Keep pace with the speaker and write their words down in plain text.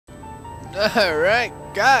Alright,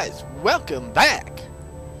 guys, welcome back!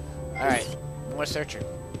 Alright, more searching.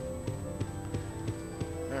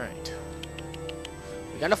 Alright.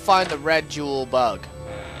 We gotta find the red jewel bug.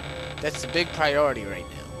 That's the big priority right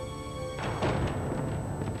now.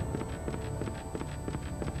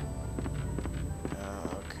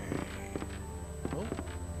 Okay. Oh.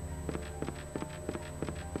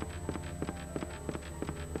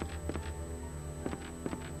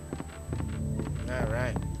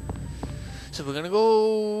 Alright. So we're gonna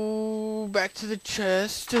go back to the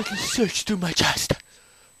chest and search through my chest.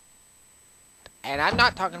 And I'm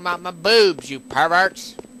not talking about my boobs, you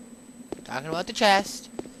perverts. I'm talking about the chest.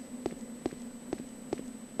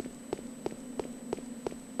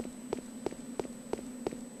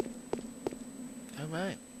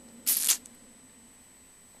 Alright.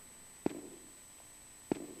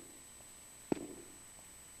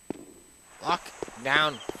 Lock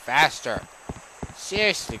down faster.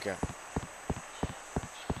 Seriously, girl.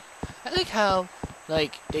 I like how,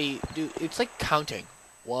 like, they do, it's like counting.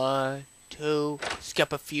 1, 2,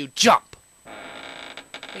 skip a few, jump!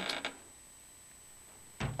 Like,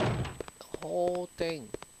 the whole thing.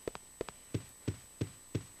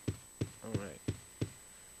 Alright.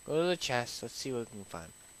 Go to the chest, let's see what we can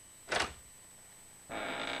find.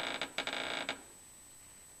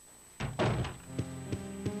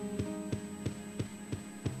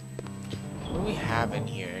 What do we have in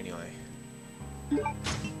here, anyway?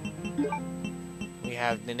 We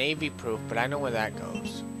have the navy proof, but I know where that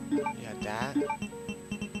goes. We got that.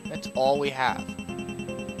 That's all we have.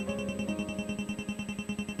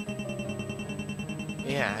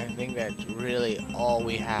 Yeah, I think that's really all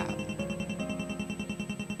we have.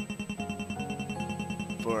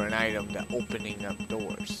 For an item to opening up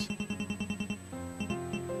doors.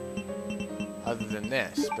 Other than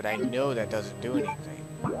this, but I know that doesn't do anything.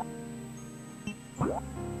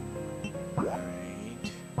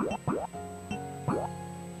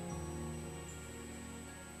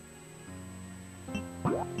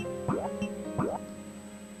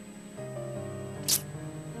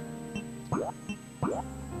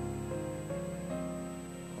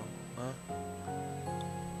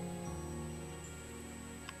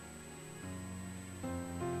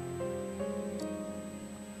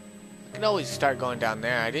 I can always start going down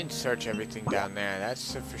there. I didn't search everything down there.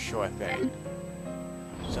 That's a for sure thing.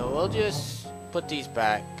 So we'll just put these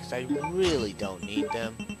back because I really don't need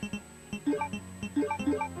them.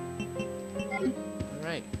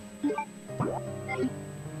 Alright.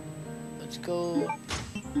 Let's go.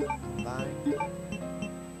 Combine.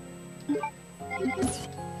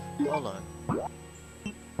 Hold on.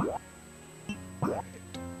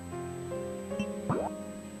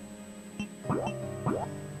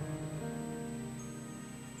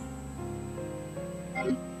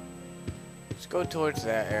 Let's go towards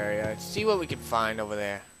that area. See what we can find over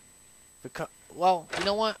there. Because, well, you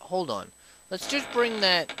know what? Hold on. Let's just bring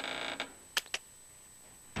that.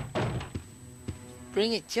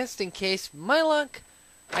 Bring it just in case. My luck,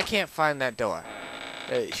 I can't find that door.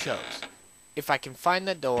 It shows. If I can find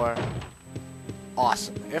that door,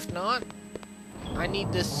 awesome. If not, I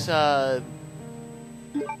need this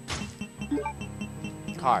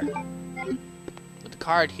card. With the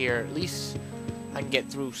card here, at least I can get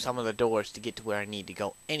through some of the doors to get to where I need to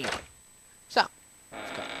go anyway. So,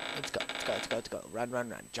 let's go. Let's go. Let's go. Let's go. Let's go. Run, run,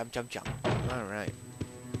 run. Jump, jump, jump. Alright.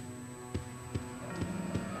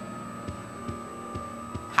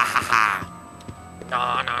 Ha ha ha.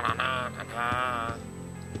 No, no, no, no, no, no.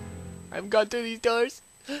 I haven't gone through these doors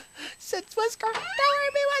since Whisker. Don't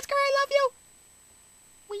hurt me, Whisker. I love you.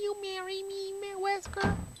 Will you marry me,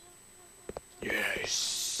 Whisker?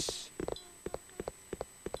 Yes.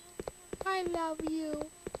 I love you.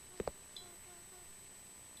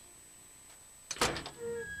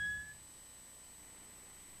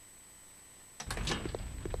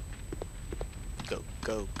 Go,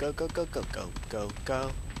 go, go, go, go, go, go, go,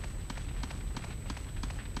 go.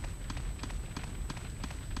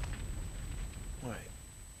 Right.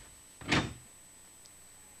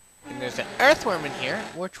 And there's an earthworm in here,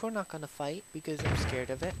 which we're not gonna fight because I'm scared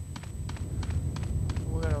of it.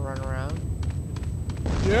 We're gonna run around.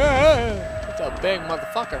 Yeah! It's a big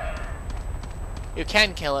motherfucker. You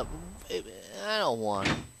can kill it. I don't want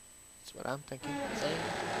it. That's what I'm thinking. Saying.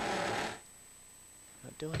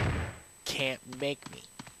 Not doing it. Can't make me.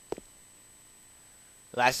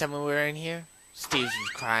 Last time we were in here, Steve was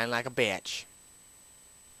crying like a bitch.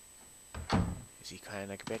 Is he crying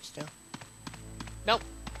like a bitch still? Nope.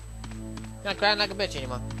 Not crying like a bitch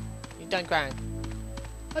anymore. He's done crying.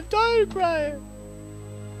 I'm done crying.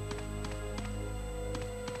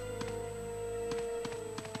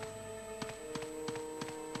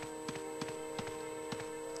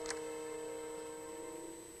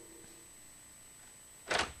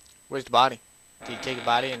 Where's the body? Did you take a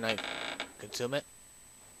body and, like, consume it?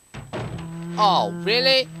 Oh,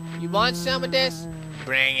 really? You want some of this?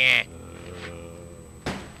 Bring it.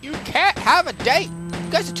 You can't have a date. You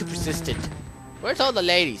guys are too persistent. Where's all the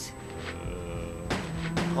ladies?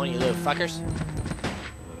 Come on, you little fuckers.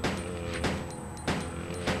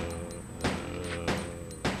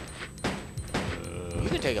 You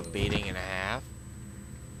can take a beating and a half.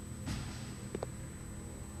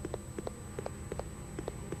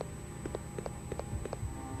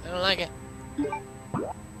 I don't like it.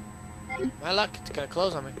 My luck, it's gonna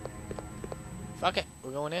close on me. Fuck it,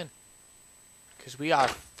 we're going in. Because we are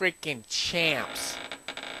freaking champs.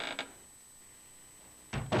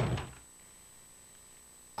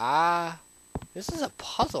 This is a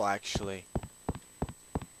puzzle, actually.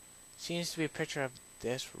 Seems to be a picture of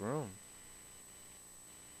this room.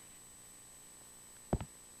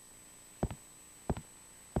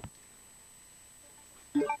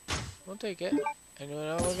 We'll take it. And you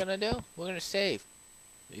know what we're gonna do? We're gonna save.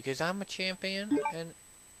 Because I'm a champion, and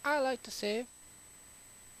I like to save.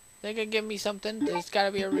 They're gonna give me something. There's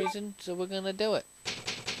gotta be a reason, so we're gonna do it.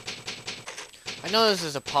 I know this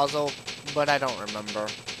is a puzzle, but I don't remember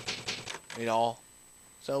it all.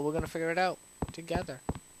 So we're gonna figure it out together.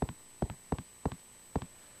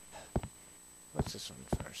 What's this one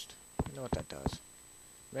first? You know what that does.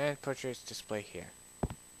 Man portraits display here.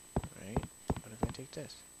 Right? What if I take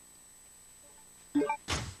this?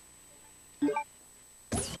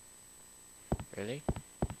 Really?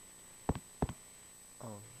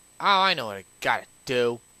 Oh, I know what I gotta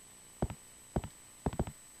do.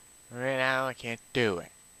 Right now, I can't do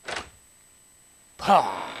it.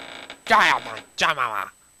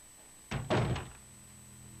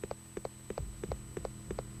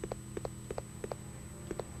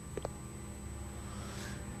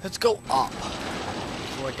 Let's go up.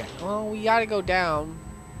 Well, we gotta go down.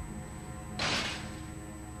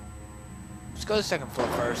 Let's go to the second floor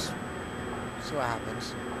first. See what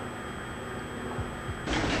happens.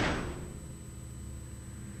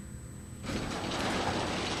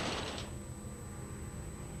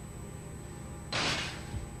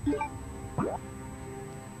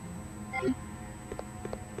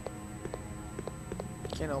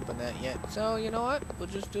 Can't open that yet. So, you know what? We'll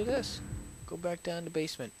just do this. Go back down to the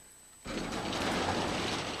basement.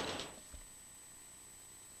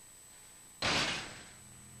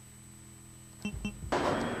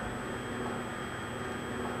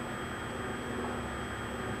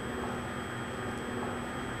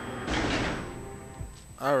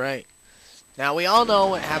 Alright. Now, we all know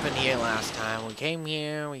what happened here last time. We came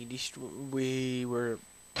here, we were,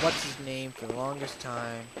 what's his name, for the longest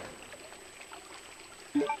time.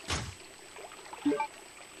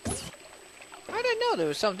 I didn't know there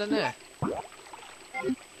was something there.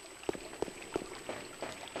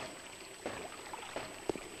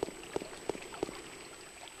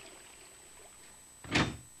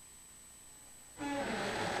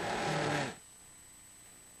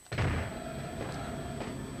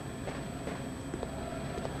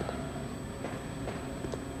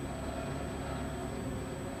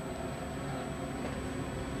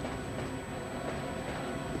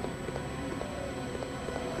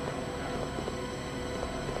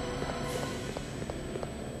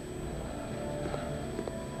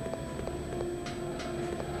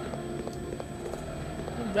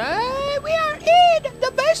 Right, we are in the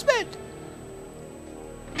basement.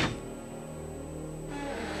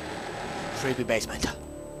 Creepy basement.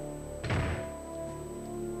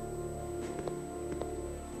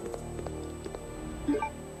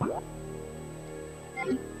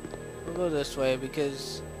 We'll go this way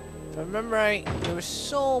because, if I remember right, there was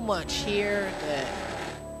so much here that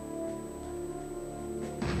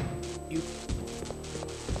you.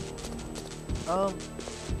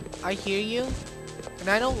 I hear you. And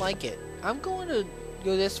I don't like it. I'm going to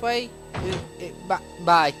go this way.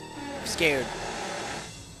 Bye. I'm scared.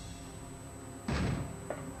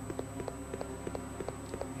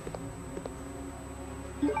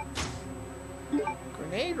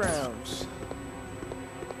 Grenade rounds.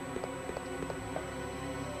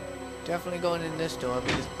 Definitely going in this door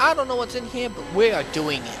because I don't know what's in here, but we are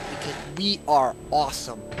doing it because we are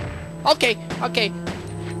awesome. Okay. I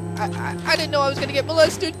didn't know I was going to get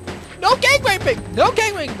molested. No gang raping! No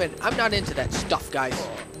gang raping! I'm not into that stuff, guys.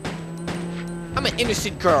 I'm an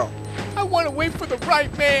innocent girl. I want to wait for the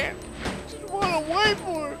right man. Just want to wait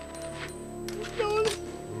for it.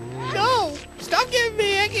 No! Stop giving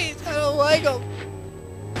me ickies. I don't like them.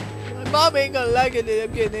 My mom ain't gonna like it that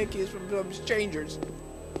I'm getting ickies from strangers.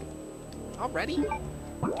 Already?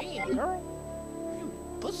 Damn, girl. You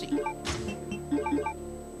pussy.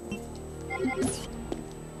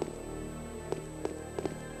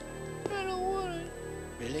 don't want it.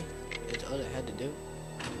 Really? That's all it had to do?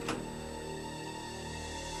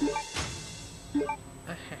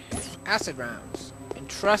 Acid rounds. And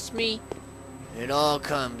trust me, it all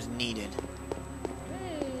comes needed.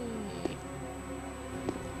 Hey.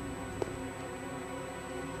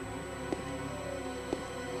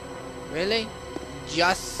 Really?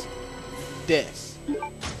 Just this.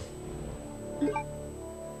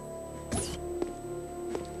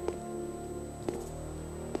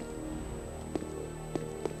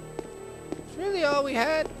 It's really all we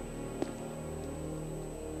had?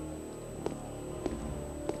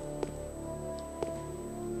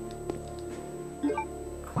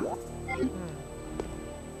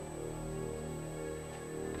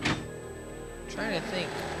 Trying to think.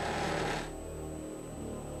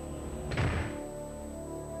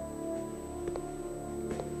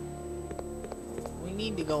 We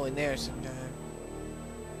need to go in there sometime.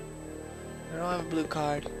 I don't have a blue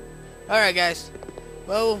card. Alright guys.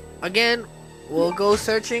 Well, again, we'll go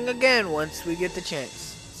searching again once we get the chance.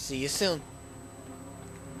 See you soon.